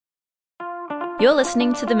You're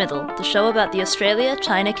listening to The Middle, the show about the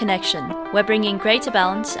Australia-China connection. We're bringing greater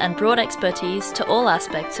balance and broad expertise to all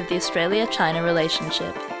aspects of the Australia-China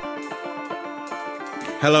relationship.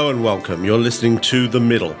 Hello and welcome. You're listening to The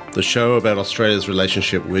Middle, the show about Australia's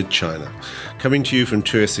relationship with China. Coming to you from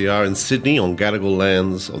 2SER in Sydney on Gadigal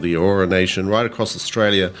lands of the Eora Nation, right across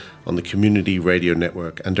Australia on the Community Radio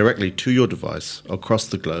Network, and directly to your device across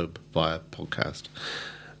the globe via podcast.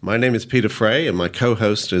 My name is Peter Fray, and my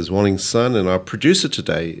co-host is Wanning Sun, and our producer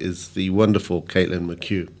today is the wonderful Caitlin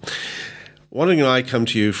McHugh. Wanning and I come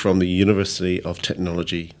to you from the University of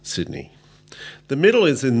Technology, Sydney. The Middle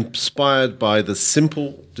is inspired by the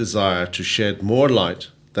simple desire to shed more light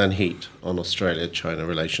than heat on Australia-China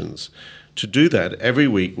relations. To do that, every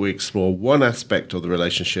week we explore one aspect of the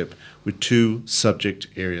relationship with two subject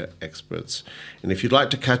area experts. And if you'd like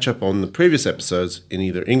to catch up on the previous episodes in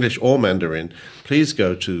either English or Mandarin, please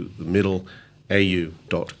go to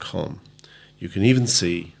themiddleau.com. You can even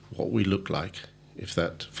see what we look like, if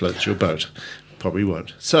that floats your boat. Probably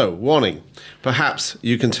won't. So, Wanning, perhaps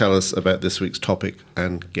you can tell us about this week's topic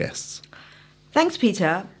and guests. Thanks,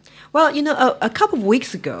 Peter. Well, a couple of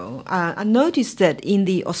weeks ago, I noticed that in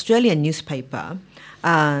the Australian newspaper,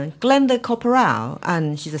 Glenda Corporal,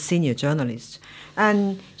 and she's a senior journalist,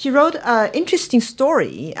 and she wrote an interesting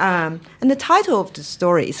story, and the title of the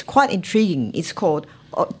story is quite intriguing. It's called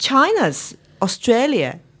China's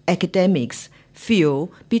Australia Academics Feel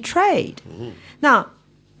Betrayed. Mm. Now,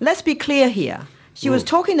 let's be clear here. She was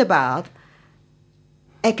talking about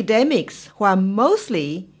academics who are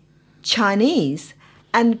mostly Chinese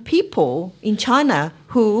and people in China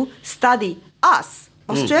who study us,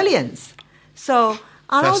 Australians. So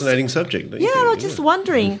fascinating subject. Yeah, I was just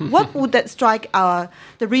wondering, what would that strike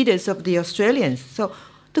the readers of the Australians? So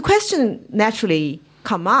the question naturally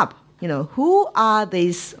come up, who are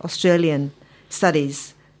these Australian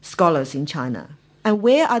studies scholars in China? And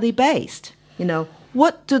where are they based?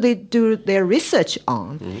 What do they do their research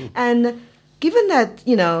on? Mm. And given that,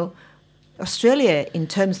 Australia, in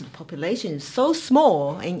terms of the population, is so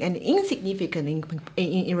small and insignificant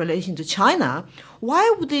in relation to China,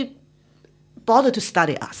 why would they bother to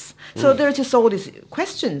study us? So there are just all these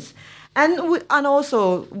questions. And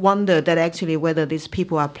also wonder that actually whether these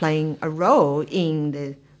people are playing a role in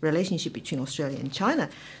the relationship between Australia and China.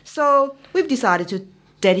 So we've decided to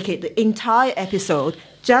dedicate the entire episode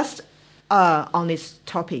just on this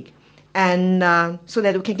topic, and so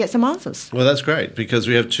that we can get some answers. Well, that's great, because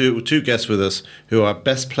we have two guests with us who are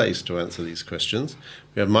best placed to answer these questions.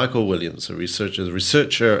 We have Michael Williams, a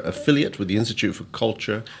researcher affiliate with the Institute for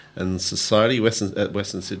Culture and Society at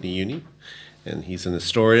Western Sydney Uni, and he's an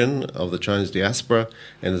historian of the Chinese diaspora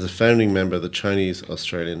and is a founding member of the Chinese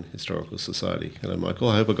Australian Historical Society. Hello, Michael.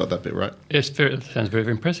 I hope I got that bit right. Yes, sounds very,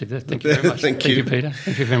 very impressive. Thank you very much. Thank you, Peter.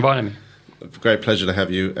 Thank you for inviting me. Great pleasure to have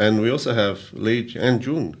you. And we also have Li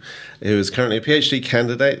Jianjun, who is currently a PhD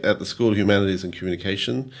candidate at the School of Humanities and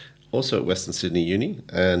Communication, also at Western Sydney Uni.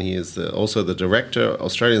 And he is also the Director,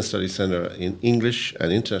 Australian Studies Centre in English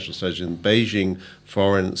and International Studies in Beijing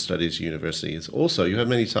Foreign Studies University. You have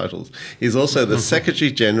many titles. He's also the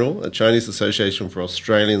Secretary General at Chinese Association for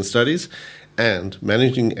Australian Studies and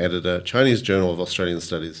Managing Editor, Chinese Journal of Australian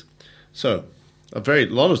Studies. So, a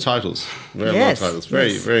lot of titles,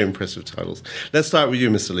 very impressive titles. Let's start with you,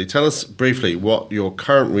 Mr. Li. Tell us briefly what your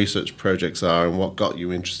current research projects are and what got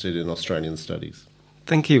you interested in Australian studies.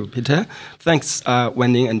 Thank you, Peter. Thanks,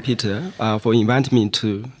 Wanning and Peter, for inviting me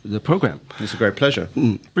to the program. It's a great pleasure.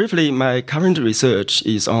 Briefly, my current research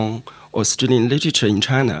is on Australian literature in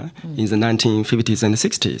China in the 1950s and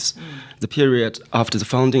 60s, the period after the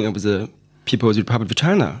founding of the People's Republic of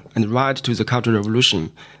China and right to the Cultural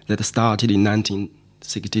Revolution that started in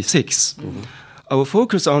 1966. Mm-hmm. I will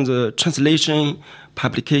focus on the translation,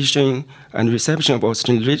 publication, and reception of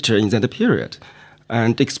Australian literature in that period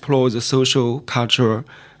and explore the social, cultural,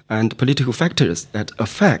 and political factors that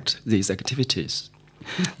affect these activities.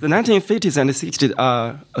 The 1950s and 60s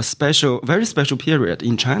are a very special period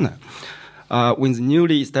in China when the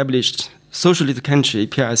newly established socialist country,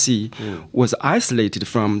 PRC, was isolated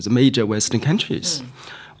from the major Western countries,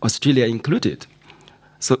 Australia included.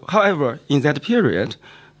 So, however, in that period,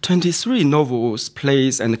 23 novels,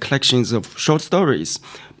 plays, and collections of short stories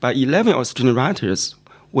by 11 Australian writers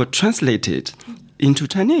were translated into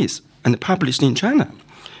Chinese and published in China.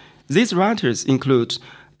 These writers include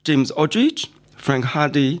James Aldrich, Frank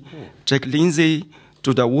Hardy, Jack Lindsay,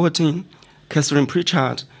 Judah Wharton, Catherine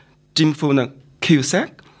Pritchard, Jim Fulner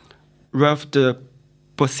Cusack, Ralph de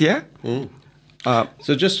Boissier.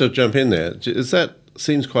 So just to jump in there,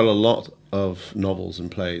 seems quite a lot of novels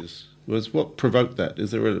and plays. What provoked that?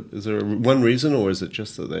 Is there one reason, or is it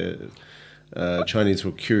just that Chinese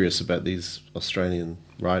were curious about these Australian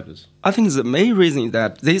writers? I think the main reason is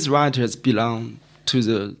that these writers belong to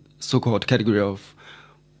the so-called category of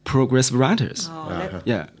progressive writers.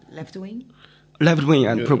 Left wing? Left wing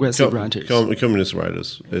and progressive writers. Communist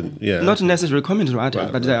writers. Not necessarily communist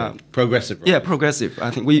writers, but they are progressive writers. Yeah, progressive. I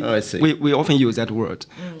think we often use that word.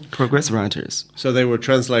 Progressive writers. So they were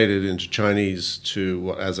translated into Chinese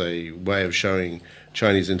as a way of showing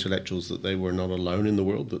Chinese intellectuals that they were not alone in the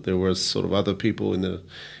world, that there were sort of other people in the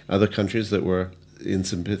other countries that were in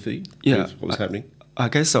sympathy with what was happening? I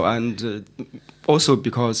guess so. And also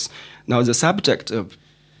because now the subject of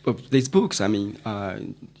these books, I mean,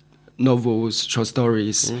 novels, short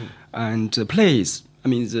stories, and plays, I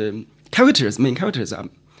mean, the main characters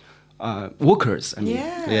are workers, I mean,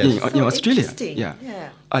 in Australia.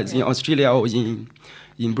 In Australia or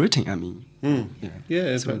in Britain, I mean.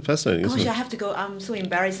 It's fascinating. Gosh, I have to go. I'm so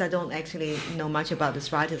embarrassed. I don't actually know much about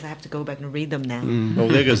these writers. I have to go back and read them now. Well,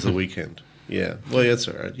 there goes the weekend. Yeah. Well, that's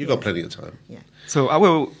all right. You've got plenty of time. Yeah. So I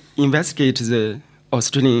will investigate the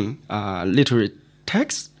Australian literary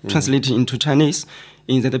texts translated into Chinese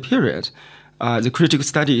in that period, the critical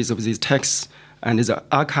studies of these texts and the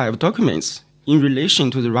archive documents in relation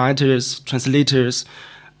to the writers, translators,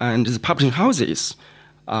 and the publishing houses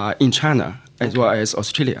in China as well as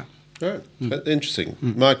Australia. All right. Interesting.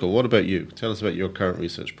 Michael, what about you? Tell us about your current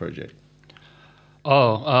research project.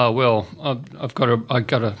 Well, I've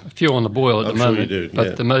got a few on the boil at the moment. Sure you do,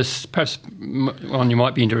 but the most, perhaps one you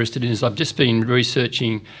might be interested in is I've just been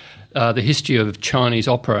researching the history of Chinese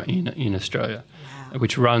opera in Australia,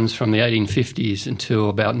 which runs from the 1850s until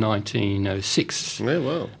about 1906.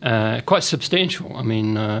 Oh, wow. Quite substantial. I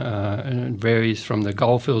mean, it varies from the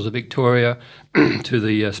goldfields of Victoria to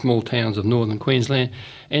the small towns of northern Queensland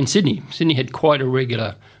and Sydney. Sydney had quite a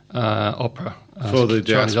regular opera. For the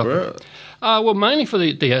diaspora? Well, mainly for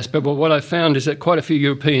the diaspora, but what I found is that quite a few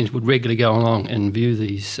Europeans would regularly go along and view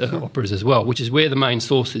these operas as well, which is where the main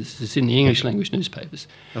source is. It's in the English language newspapers.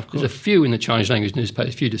 Of course. There's a few in the Chinese language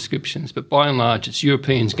newspapers, a few descriptions, but by and large it's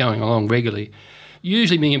Europeans going along regularly,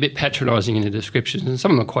 usually being a bit patronising in the descriptions, and some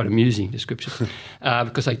of them are quite amusing descriptions,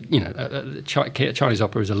 because Chinese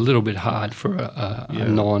opera is a little bit hard for a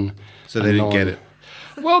non... So they didn't get it.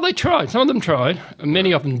 Well, they tried. Some of them tried.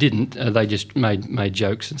 Many of them didn't. They just made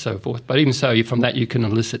jokes and so forth. But even so, from that you can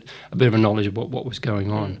elicit a bit of a knowledge of what was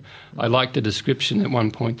going on. I liked a description at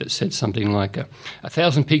one point that said something like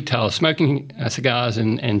 1,000 pigtails smoking cigars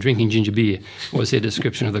and drinking ginger beer was their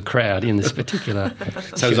description of the crowd in this particular...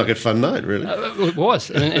 Sounds like a fun night, really. It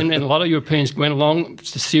was. And a lot of Europeans went along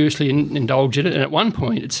to seriously indulge in it. And at one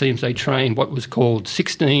point, it seems they trained what was called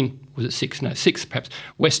 16... Was it 6? No, 6 perhaps.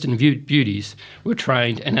 Western beauties were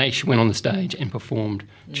trained and actually went on the stage and performed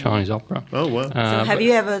Chinese opera. Oh, wow. So have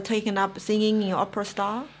you ever taken up singing in opera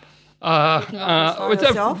style? Actually,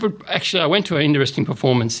 I went to an interesting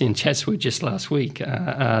performance in Chatswood just last week.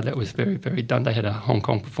 That was very, very done. They had a Hong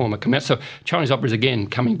Kong performer come out. So Chinese opera is again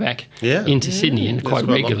coming back into Sydney and quite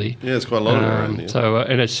regularly. It's quite long around. Yeah. So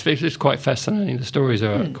and it's quite fascinating. The stories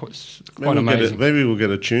are quite amazing. Maybe we'll get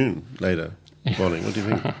a tune later. Bonnie, what do you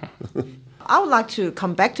think? I would like to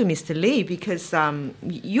come back to Mr. Lee because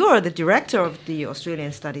you are the director of the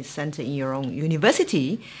Australian Studies Centre in your own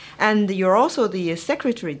university, and you're also the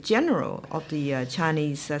Secretary General of the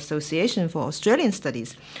Chinese Association for Australian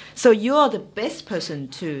Studies. So you are the best person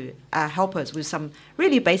to help us with some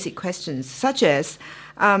really basic questions, such as,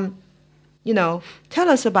 tell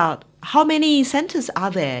us about how many centres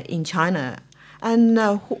are there in China, and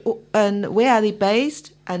where are they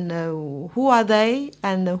based, and who are they,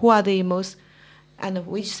 and who are the most, and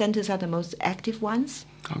which centres are the most active ones?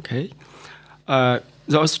 Okay. The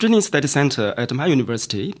Australian Studies Centre at my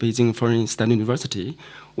university, Beijing Foreign Studies University,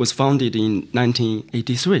 was founded in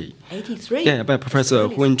 1983. 83? Yeah, by Professor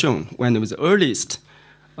Hu Wenzhong, one of the earliest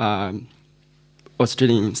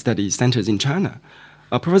Australian Studies Centres in China.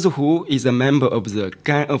 Professor Hu is a member of the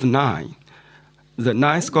Gang of Nine, the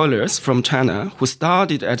 9 scholars from China who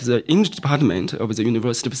studied at the English department of the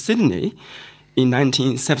University of Sydney in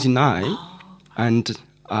 1979 and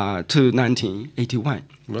to 1981.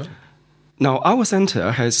 Right. Now, our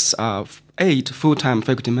center has 8 full-time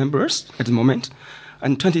faculty members at the moment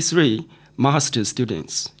and 23 master's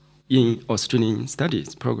students in Australian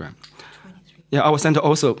Studies program. 23. Yeah, our center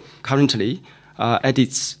also currently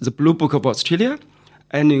edits the Blue Book of Australia,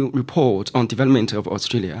 annual report on development of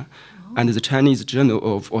Australia, and the Chinese Journal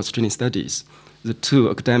of Australian Studies, the 2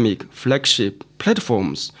 academic flagship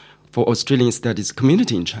platforms for Australian Studies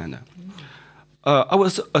community in China. Our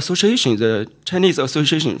association, the Chinese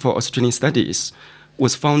Association for Australian Studies,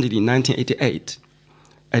 was founded in 1988.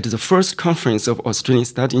 at the first conference of Australian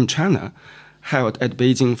study in China held at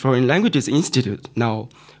Beijing Foreign Languages Institute, now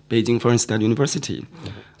Beijing Foreign Studies University.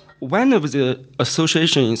 One of the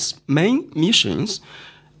association's main missions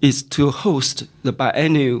is to host the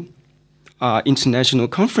biennial international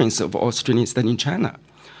conference of Australian study in China.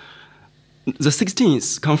 The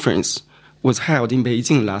 16th conference was held in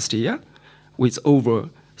Beijing last year with over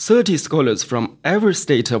 30 scholars from every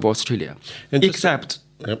state of Australia, except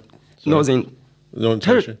Northern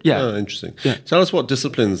Territory. Yeah. Oh, interesting. Yeah. Tell us what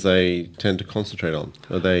disciplines they tend to concentrate on.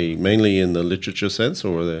 Are they mainly in the literature sense,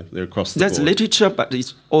 or are they across the That's board? literature, but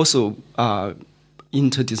it's also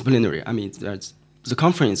interdisciplinary. I mean, the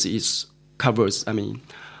conference covers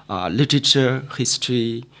literature,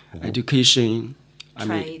 history, education,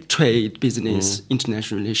 trade, business,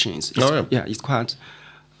 international relations. It's quite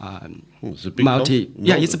it's a big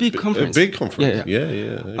it's a big conference. A big conference. Yeah.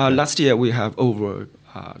 Okay. Last year we have over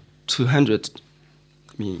 200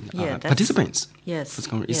 participants. Yes.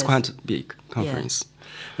 It's quite a big conference.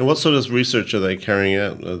 Yeah. And what sort of research are they carrying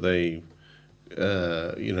out? Are they,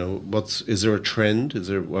 is there a trend? Is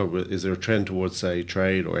there a trend towards, say,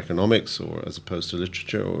 trade or economics, or as opposed to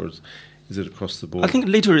literature, or is it across the board? I think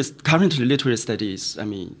currently literary studies,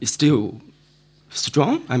 is still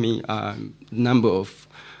strong. Number of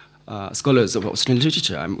scholars of Australian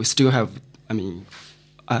literature. We still have.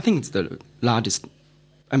 I think it's the largest.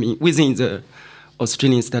 Within the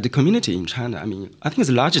Australian study community in China, I think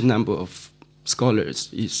the largest number of scholars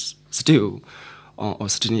is still on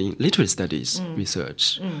Australian literary studies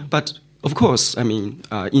research. But of course, in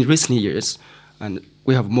recent years, and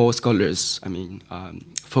we have more scholars.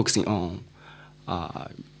 Focusing on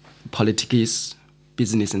politics,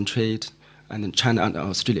 business and trade, and then China and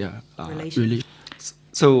Australia relations.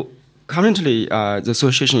 So currently, the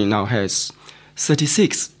association now has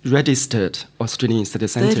 36 registered Australian study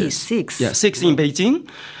centers. 36? Yeah, 6 in Beijing,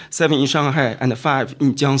 7 in Shanghai, and 5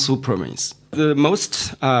 in Jiangsu province. The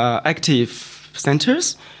most active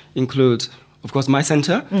centers include, of course, my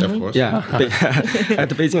center. Of course. Yeah, at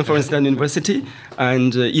the Beijing Foreign Studies University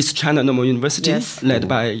and East China Normal University, led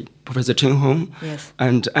by Professor Chen Hong. Yes.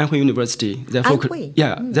 And Anhui University. Their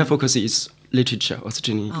focus is literature,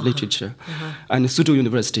 Australian literature. And Suzhou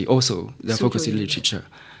University also, their focus is literature.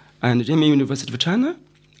 And Renmin University of China,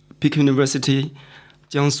 Peking University,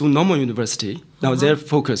 Jiangsu Normal University. Now their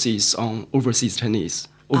focus is on overseas Chinese.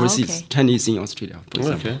 Chinese in Australia, for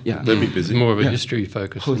example. Okay. Yeah. They'd be busy. More of a history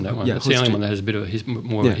focus on that one. Yeah, It's the only history. one that has a bit of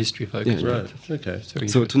more of a history focus. Yeah. Right. Okay. It's very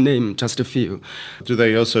So to name just a few. Do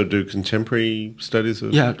they also do contemporary studies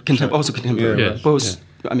of? Yeah, also contemporary. Yeah. Yes, Both,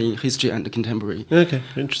 history and contemporary. Okay.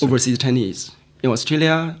 Interesting. Overseas Chinese in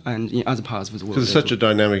Australia and in other parts of the world. Because it's such a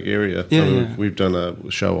dynamic area. Yeah. We've done a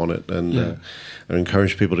show on it, and I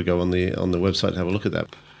encourage people to go on the website and have a look at that.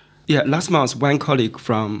 Yeah, last month, one colleague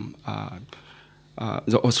from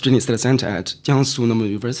the Australian Study Center at Jiangsu Normal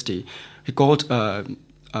University, he got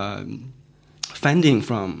funding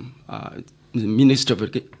from the Ministry of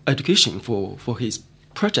Education for his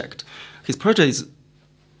project. His project is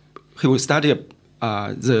he will study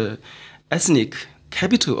the ethnic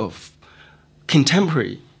capital of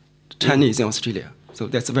contemporary Chinese in Australia. So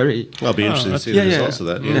that's a very I'll be interested to see the results of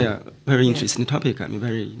that. Yeah, very interesting topic.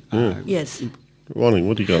 Yes. Wanning,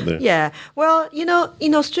 what do you got there? Yeah. Well,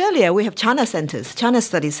 in Australia, we have China centers, China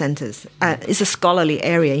study centers. It's a scholarly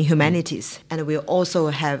area in humanities. And we also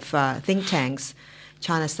have think tanks,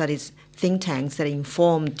 China studies think tanks that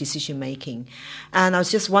inform decision making. And I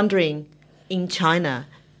was just wondering, in China,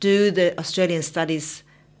 do the Australian studies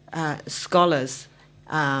scholars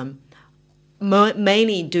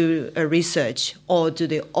mainly do research, or do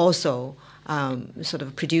they also sort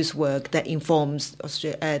of produce work that informs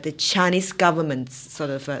the Chinese government's sort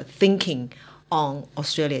of thinking on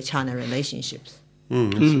Australia-China relationships?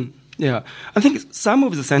 Yeah, I think some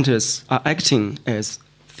of the centers are acting as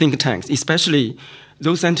think tanks, especially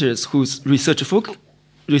those centers whose research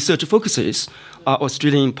focuses are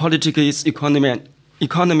Australian politics,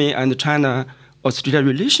 economy, and China-Australia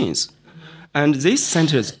relations. And these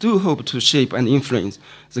centers do hope to shape and influence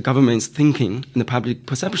the government's thinking and the public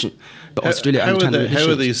perception of Australia and China relations.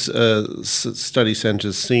 How are these study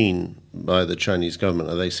centers seen by the Chinese government?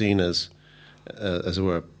 Are they seen as it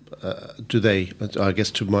were? Do they? I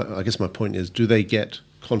guess my point is, do they get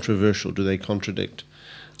controversial? Do they contradict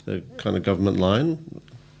the kind of government line?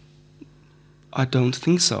 I don't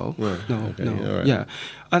think so. No. Okay. All right. Yeah,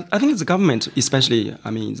 I think the government, especially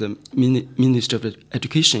the Ministry of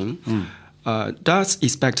Education. Does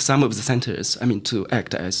expect some of the centers, to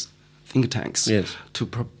act as think tanks, to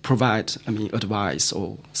provide, advice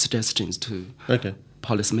or suggestions to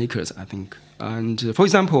policymakers, I think. And for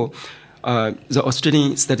example, the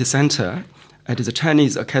Australian Study Center at the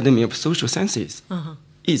Chinese Academy of Social Sciences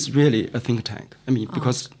is really a think tank. I mean,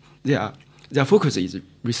 because their focus is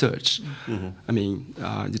research. I mean,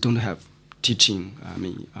 they don't have teaching.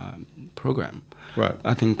 Program. Right.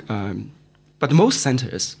 I think, but most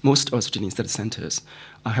Australian study centers,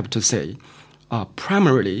 I have to say, are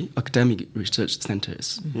primarily academic research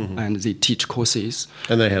centers, and they teach courses.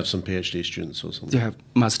 And they have some PhD students or something. They have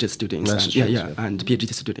master students, and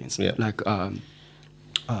PhD students. Yeah. Like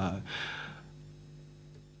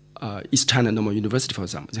East China Normal University, for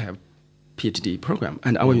example, they have PhD program,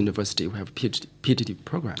 and our university we have PhD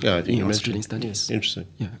program in Australian studies. Yeah. Interesting.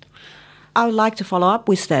 Yeah. I would like to follow up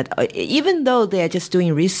with that. Even though they are just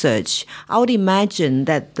doing research, I would imagine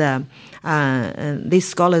that these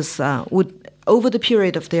scholars would, over the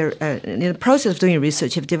period of their, in the process of doing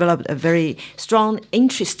research, have developed a very strong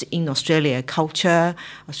interest in Australia culture,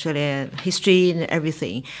 Australia history, and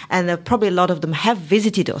everything. And probably a lot of them have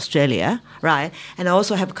visited Australia, right? And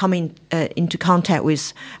also have come into contact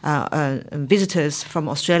with visitors from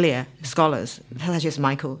Australia, scholars, such as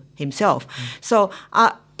Michael himself. So,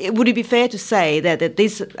 would it be fair to say that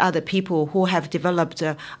these are the people who have developed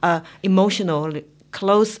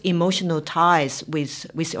close emotional ties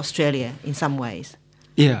with Australia in some ways?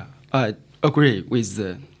 Yeah, I agree with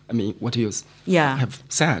what you have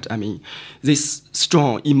said. I mean, this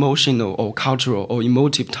strong emotional or cultural or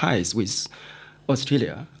emotive ties with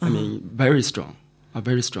Australia, I mean, very strong,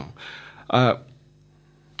 very strong.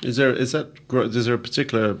 Is there a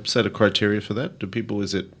particular set of criteria for that?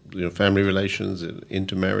 Is it family relations, is it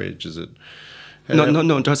intermarriage, is it?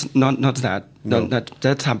 No, just not that. No.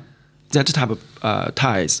 That type of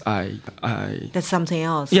ties. That's something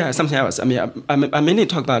else. Yeah, something else. I mean, I mainly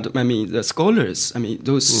talk about the scholars. I mean,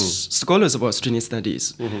 those scholars of Australian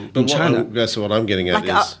studies in China. That's what I'm getting at.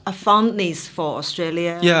 Like a fondness for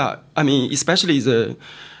Australia. Yeah, I mean, especially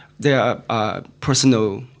their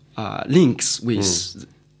personal links with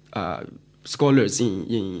scholars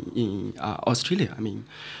in Australia. I mean,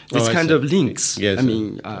 this kind of links. Yes, I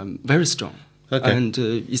mean, very strong. Okay. And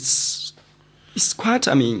it's quite,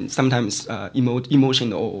 I mean, sometimes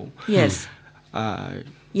emotional. Yes.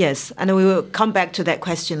 Yes, and we will come back to that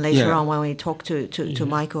question later on when we talk to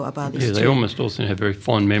Michael about this. Yeah, they almost also have very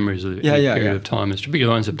fond memories of the period of time. It's particularly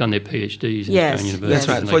the ones who have done their PhDs in Australian universities. That's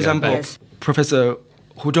right. For example, Professor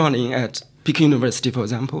Hu Zhuangling at Peking University, for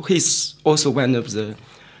example, he's also one of the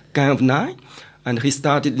Gang of Nine, and he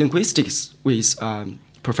studied linguistics with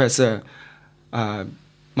Professor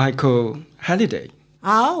Michael Halliday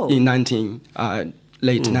in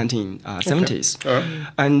late 1970s. Okay.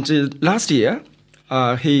 And last year,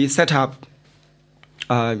 he set up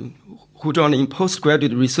Hu Zhuangling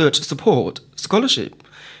Postgraduate Research Support Scholarship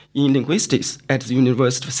in Linguistics at the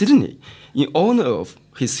University of Sydney in honor of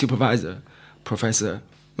his supervisor, Professor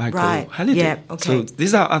Michael Halliday. Yeah, okay. So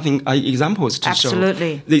these are, I think, examples to show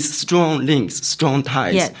these strong links, strong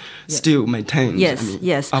ties still maintained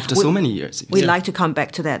after so many years. We'd like to come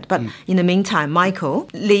back to that. But in the meantime, Michael,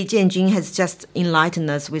 Li Jianjun has just enlightened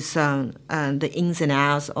us with the ins and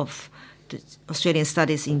outs of the Australian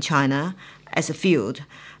studies in China as a field.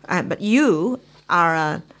 But you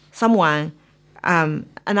are someone, an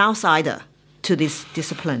outsider to this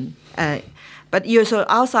discipline. But you're sort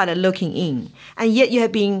of outsider looking in, and yet you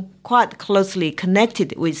have been quite closely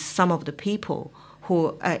connected with some of the people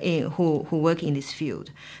who work in this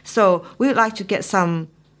field. So we would like to get some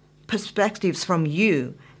perspectives from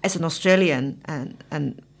you as an Australian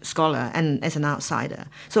and scholar and as an outsider.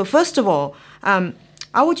 So first of all,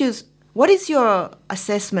 what is your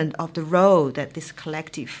assessment of the role that this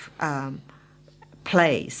collective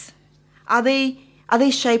plays? Are they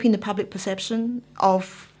shaping the public perception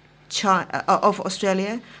of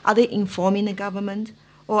Australia? Are they informing the government,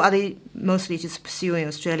 or are they mostly just pursuing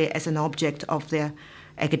Australia as an object of their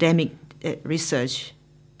academic research?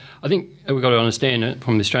 I think we've got to understand it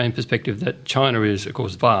from the Australian perspective that China is, of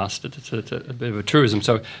course, vast. It's a bit of a tourism.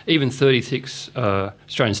 So even 36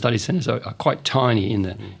 Australian study centres are quite tiny in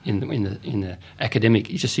the academic.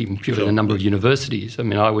 You just see purely the number of universities. I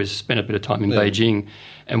mean, I spent a bit of time in Beijing,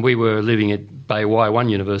 and we were living at Beihai One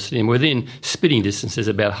University, and within spitting distance there's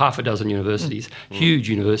about half a dozen universities, huge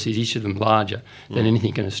universities, each of them larger than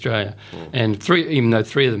anything in Australia. And even though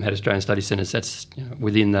three of them had Australian study centres, that's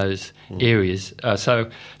within those areas. So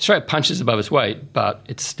Australia punches above its weight, but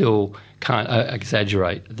it still can't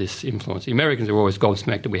exaggerate this influence. The Americans are always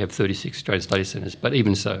gobsmacked that we have 36 Australian study centres, but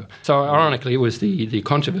even so. So ironically, it was the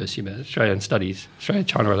controversy about Australian studies,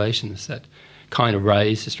 Australia-China relations, that kind of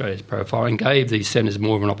raised Australia's profile and gave these centres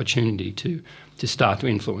more of an opportunity to start to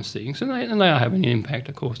influence things. And they are having an impact,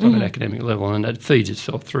 of course, on an academic level, and that feeds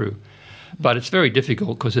itself through. But it's very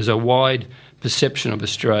difficult because there's a wide perception of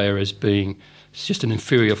Australia as being just an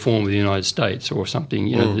inferior form of the United States or something.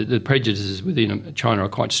 You know, the prejudices within China are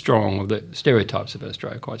quite strong, or the stereotypes of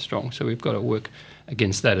Australia are quite strong. So we've got to work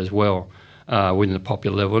against that as well within the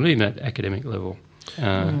popular level and even at academic level.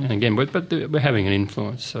 And again, but we're having an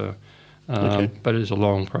influence. So, but it is a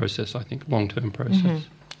long process, I think, long-term process.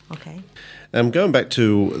 Okay. Going back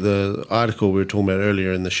to the article we were talking about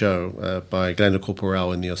earlier in the show by Glenda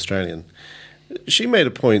Corporal in The Australian, she made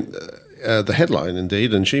a point, the headline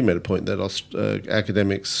indeed, and she made a point that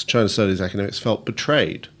academics, China Studies academics, felt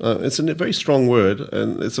betrayed. It's a very strong word,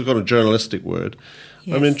 and it's got a journalistic word.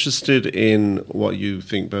 Yes. I'm interested in what you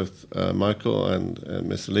think, both Michael and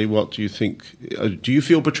Mr. Lee. What do you think? Do you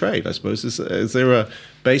feel betrayed, I suppose? Is there a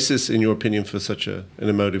basis, in your opinion, for such an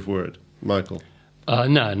emotive word? Michael?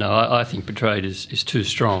 No, I think betrayed is too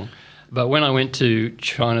strong. But when I went to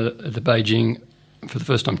China, the Beijing, for the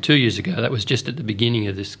first time 2 years ago, that was just at the beginning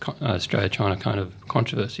of this Australia-China kind of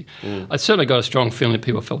controversy. I certainly got a strong feeling that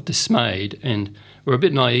people felt dismayed and were a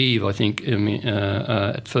bit naive, I think,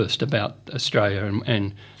 at first about Australia,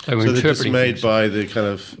 and they were interpreting dismayed things. By the kind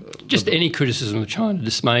of... Just any criticism of China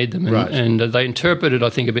dismayed them, Right. and they interpreted,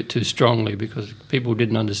 I think, a bit too strongly because people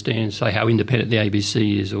didn't understand, say, how independent the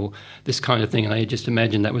ABC is or this kind of thing, and they just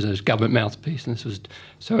imagined that was a government mouthpiece. And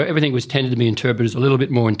so everything was tended to be interpreted as a little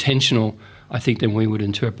bit more intentional, I think, than we would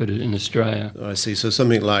interpret it in Australia. I see. So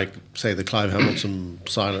something like, say, the Clive Hamilton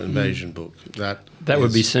Silent Invasion book, that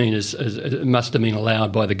would be seen as it must have been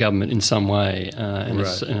allowed by the government in some way, and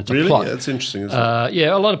it's a really? plot. Yeah, that's interesting, isn't it?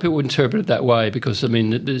 Yeah, a lot of people would interpret it that way because, I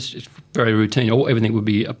mean, it's very routine. Everything would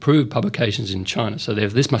be approved publications in China, so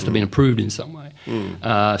this must have been approved in some way.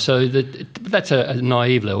 So that's a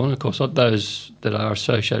naive level, and of course those that are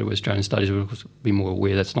associated with Australian studies would of course be more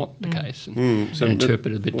aware that's not the case and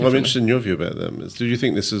interpret it a bit differently. I'm interested in your view about them. Do you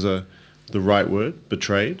think this is the right word,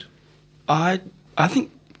 betrayed? I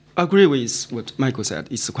think I agree with what Michael said.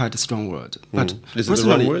 It's quite a strong word. But is it the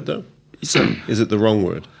wrong word, though? Is it the wrong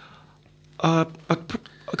word? I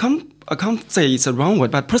can't say it's a wrong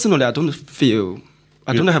word, but personally, I don't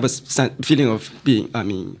have a feeling of being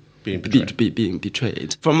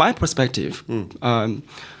betrayed. From my perspective, the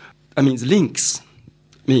links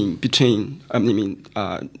between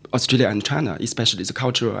Australia and China, especially the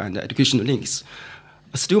cultural and educational links,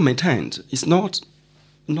 are still maintained. It's not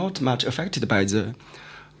much affected by the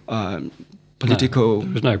political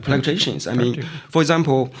fluctuations. For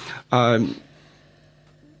example,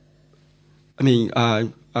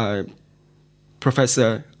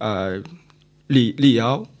 Professor Li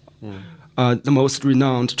Yao, the most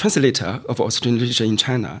renowned translator of Australian literature in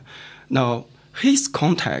China. Now, his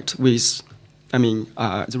contact with,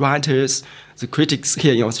 the writers, the critics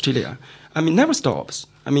here in Australia, never stops.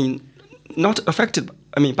 Not affected,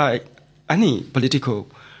 by any political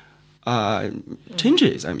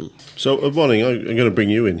changes. So, Bonnie, I'm going to bring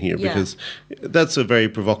you in here because that's a very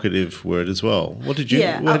provocative word as well. What did you?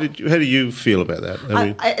 How do you feel about that?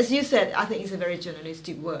 As you said, I think it's a very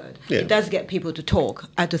journalistic word. Yeah. It does get people to talk,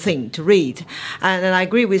 to think, to read, and I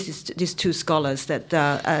agree with these two scholars that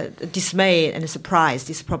dismay and surprise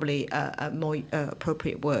is probably a more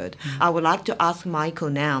appropriate word. I would like to ask Michael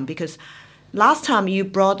now because. Last time you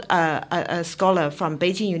brought a scholar from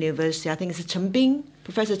Beijing University, I think it's Chen Bing,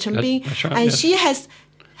 Professor Chen Bing, that's right, and she has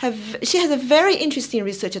a very interesting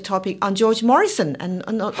research topic on George Morrison and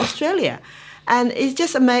on Australia. And it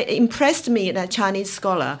just impressed me that a Chinese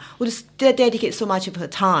scholar would dedicate so much of her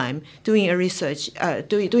time doing research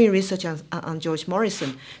on George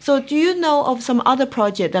Morrison. So do you know of some other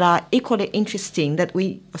projects that are equally interesting that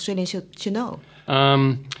we Australians should know?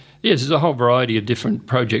 Yes, there's a whole variety of different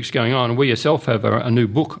projects going on. We ourselves have a new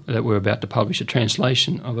book that we're about to publish, a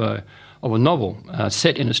translation of a novel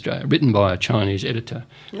set in Australia, written by a Chinese editor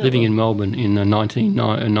living in Melbourne in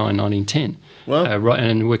 1910. Wow.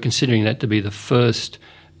 And we're considering that to be the first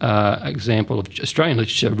example of Australian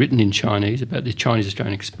literature written in Chinese about the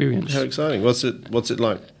Chinese-Australian experience. How exciting. What's it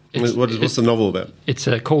like? What's the novel about? It's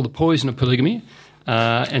called The Poison of Polygamy.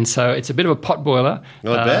 And so it's a bit of a potboiler.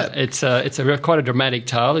 I bet. It's quite a dramatic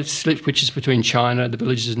tale. It switches between China, the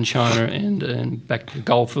villages in China, and back to the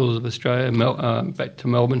goldfields of Australia, back to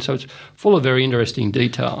Melbourne. So it's full of very interesting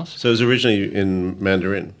details. So it was originally in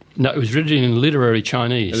Mandarin? No, it was written in literary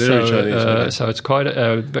Chinese. Okay. So it's quite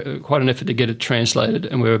an effort to get it translated,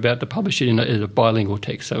 and we're about to publish it in a bilingual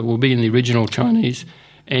text. So it will be in the original Chinese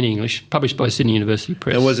and English, published by Sydney University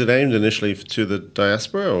Press. And was it aimed initially to the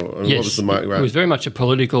diaspora, or yes, what was the background? It was very much a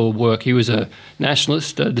political work. He was a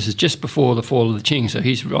nationalist. This is just before the fall of the Qing, so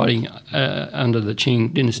he's writing under the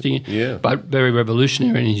Qing dynasty, but very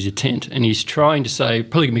revolutionary in his intent. And he's trying to say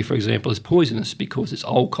polygamy, for example, is poisonous because it's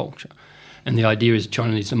old culture. And the idea is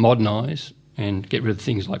China needs to modernise and get rid of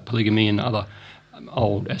things like polygamy and other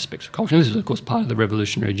old aspects of culture. And this is, of course, part of the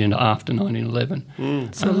revolutionary agenda after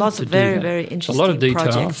 1911. So lots of very, very interesting a lot of detail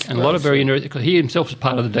projects. and a lot of very interesting. He himself was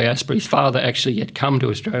part of the diaspora. His father actually had come to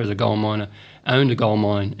Australia as a gold miner, owned a gold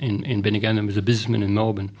mine in Bendigo, and was a businessman in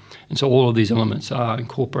Melbourne. And so all of these elements are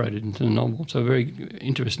incorporated into the novel. So a very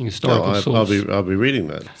interesting historical source. I'll be reading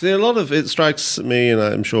that. See, it strikes me, and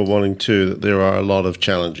I'm sure wanting too, that there are a lot of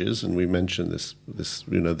challenges, and we mentioned this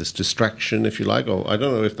distraction, if you like, or I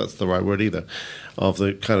don't know if that's the right word either, of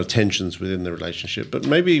the kind of tensions within the relationship. But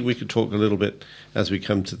maybe we could talk a little bit as we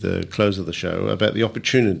come to the close of the show about the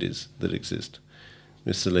opportunities that exist.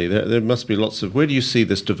 Mr. Lee, there must be lots of... Where do you see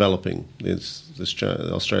this developing, this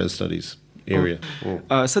Australia Studies area?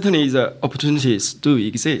 Certainly the opportunities do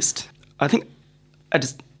exist. I think at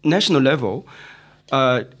the national level,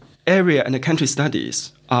 area and country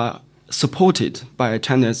studies are supported by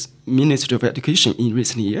China's Ministry of Education in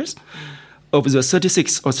recent years. Of the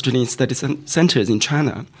 36 Australian study centers in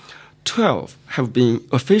China, 12 have been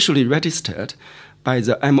officially registered by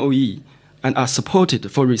the MOE and are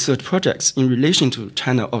supported for research projects in relation to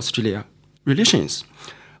China-Australia relations.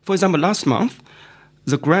 For example, last month,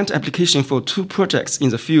 the grant application for 2 projects in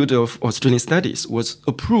the field of Australian studies was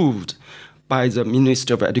approved by the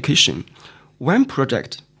Ministry of Education. One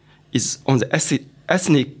project is on the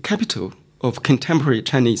ethnic capital of contemporary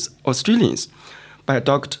Chinese Australians by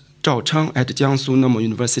Dr. Zhao Chang at Jiangsu Normal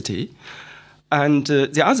University. And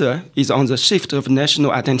the other is on the shift of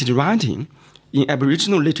national identity writing in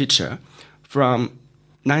Aboriginal literature from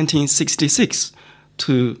 1966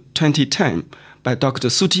 to 2010 by Dr.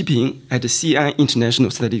 Su Tiping at the Xi'an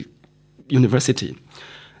International Study University.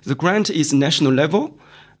 The grant is national level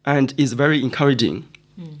and is very encouraging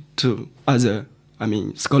to other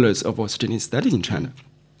scholars of Australian studies in China.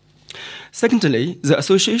 Secondly, the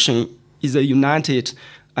association is a united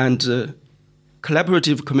and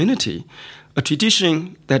collaborative community, a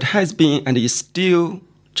tradition that has been and is still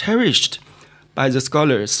cherished by the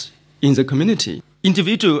scholars in the community.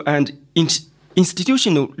 Individual and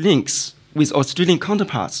institutional links with Australian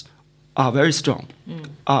counterparts are very strong,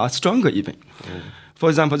 are stronger even. For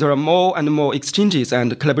example, there are more and more exchanges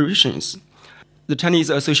and collaborations. The Chinese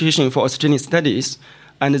Association for Australian Studies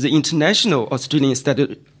and the International Australian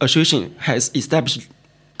Studies Association has established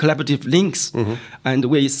collaborative links, and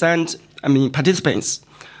we send participants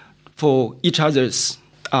for each other's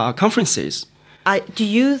conferences. Do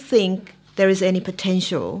you think there is any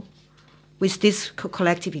potential with this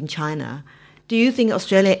collective in China? Do you think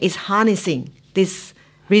Australia is harnessing these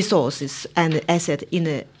resources and asset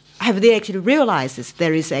have they actually realized this?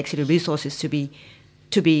 There is actually resources to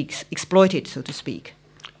be exploited, so to speak?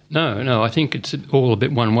 No, I think it's all a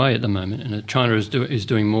bit one way at the moment, and China is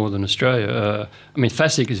doing more than Australia.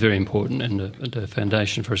 FASIC is very important, and the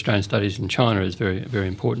Foundation for Australian Studies in China is very, very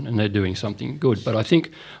important, and they're doing something good. But I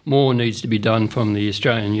think more needs to be done from the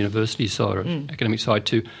Australian university side, or academic side,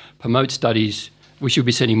 to promote studies. We should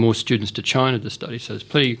be sending more students to China to study, so there's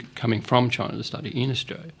plenty coming from China to study in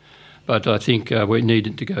Australia. But I think we need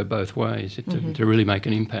it to go both ways to really make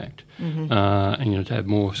an impact, and to have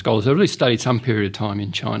more scholars who have really studied some period of time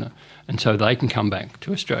in China, and so they can come back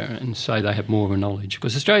to Australia and say they have more of a knowledge.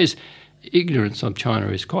 Because Australia's ignorance of China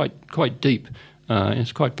is quite deep.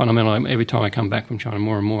 It's quite fundamental. Every time I come back from China,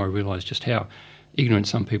 more and more I realise just how ignorant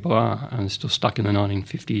some people are, and still stuck in the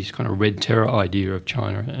 1950s kind of red terror idea of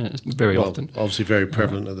China very often. Obviously very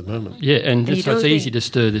prevalent at the moment. Yeah, and so it's easy to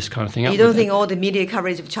stir this kind of thing up. You don't think all the media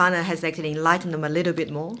coverage of China has actually enlightened them a little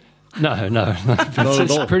bit more? No.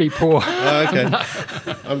 It's pretty poor. Okay.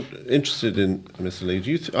 I'm interested in, Mr.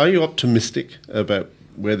 Lee, are you optimistic about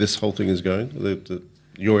where this whole thing is going,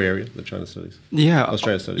 your area, the China Studies? Yeah.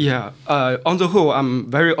 Australia Studies? Yeah. On the whole,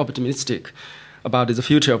 I'm very optimistic about the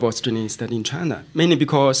future of Australian study in China, mainly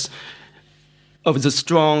because of the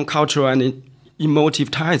strong cultural and emotive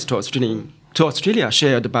ties to Australia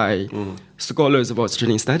shared by scholars of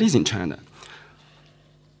Australian studies in China.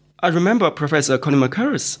 I remember Professor Colin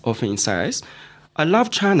Mackerras often says, "I love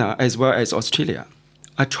China as well as Australia.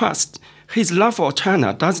 I trust his love for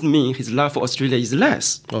China doesn't mean his love for Australia is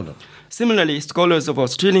less." Oh, no. Similarly, scholars of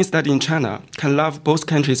Australian study in China can love both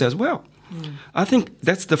countries as well. I think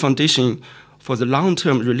that's the foundation for the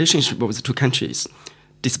long-term relationship of the two countries,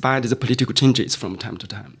 despite the political changes from time to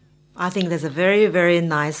time. I think that's a very, very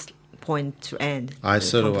nice point to end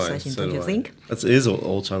So do I. conversation, don't you think? That is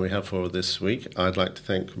all time we have for this week. I'd like to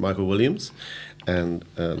thank Michael Williams and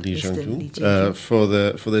Li Zhongjun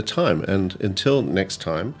for their time. And until next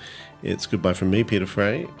time, it's goodbye from me, Peter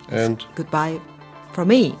Frey, and goodbye from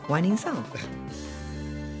me, Wan Ning Sang.